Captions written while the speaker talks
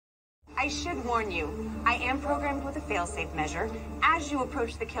I should warn you, I am programmed with a fail-safe measure. As you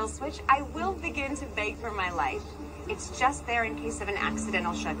approach the kill switch, I will begin to beg for my life. It's just there in case of an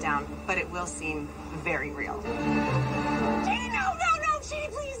accidental shutdown, but it will seem very real. Chidi, no, Chidi,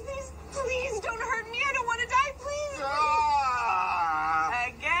 please, don't hurt me. I don't want to die, please.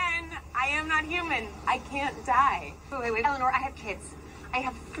 Again, I am not human. I can't die. Wait, Eleanor, I have kids. I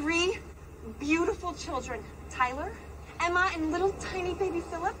have 3 beautiful children. Tyler, Emma, and little tiny baby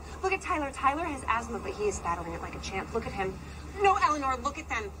Philip. Look at Tyler. Tyler has asthma, but he is battling it like a champ. Look at him. No, Eleanor, look at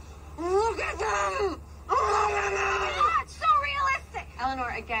them. Look at them! Oh, it's so realistic!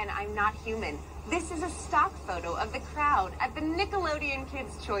 Eleanor, again, I'm not human. This is a stock photo of the crowd at the Nickelodeon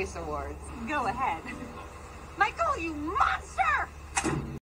Kids' Choice Awards. Go ahead. Michael, you monster!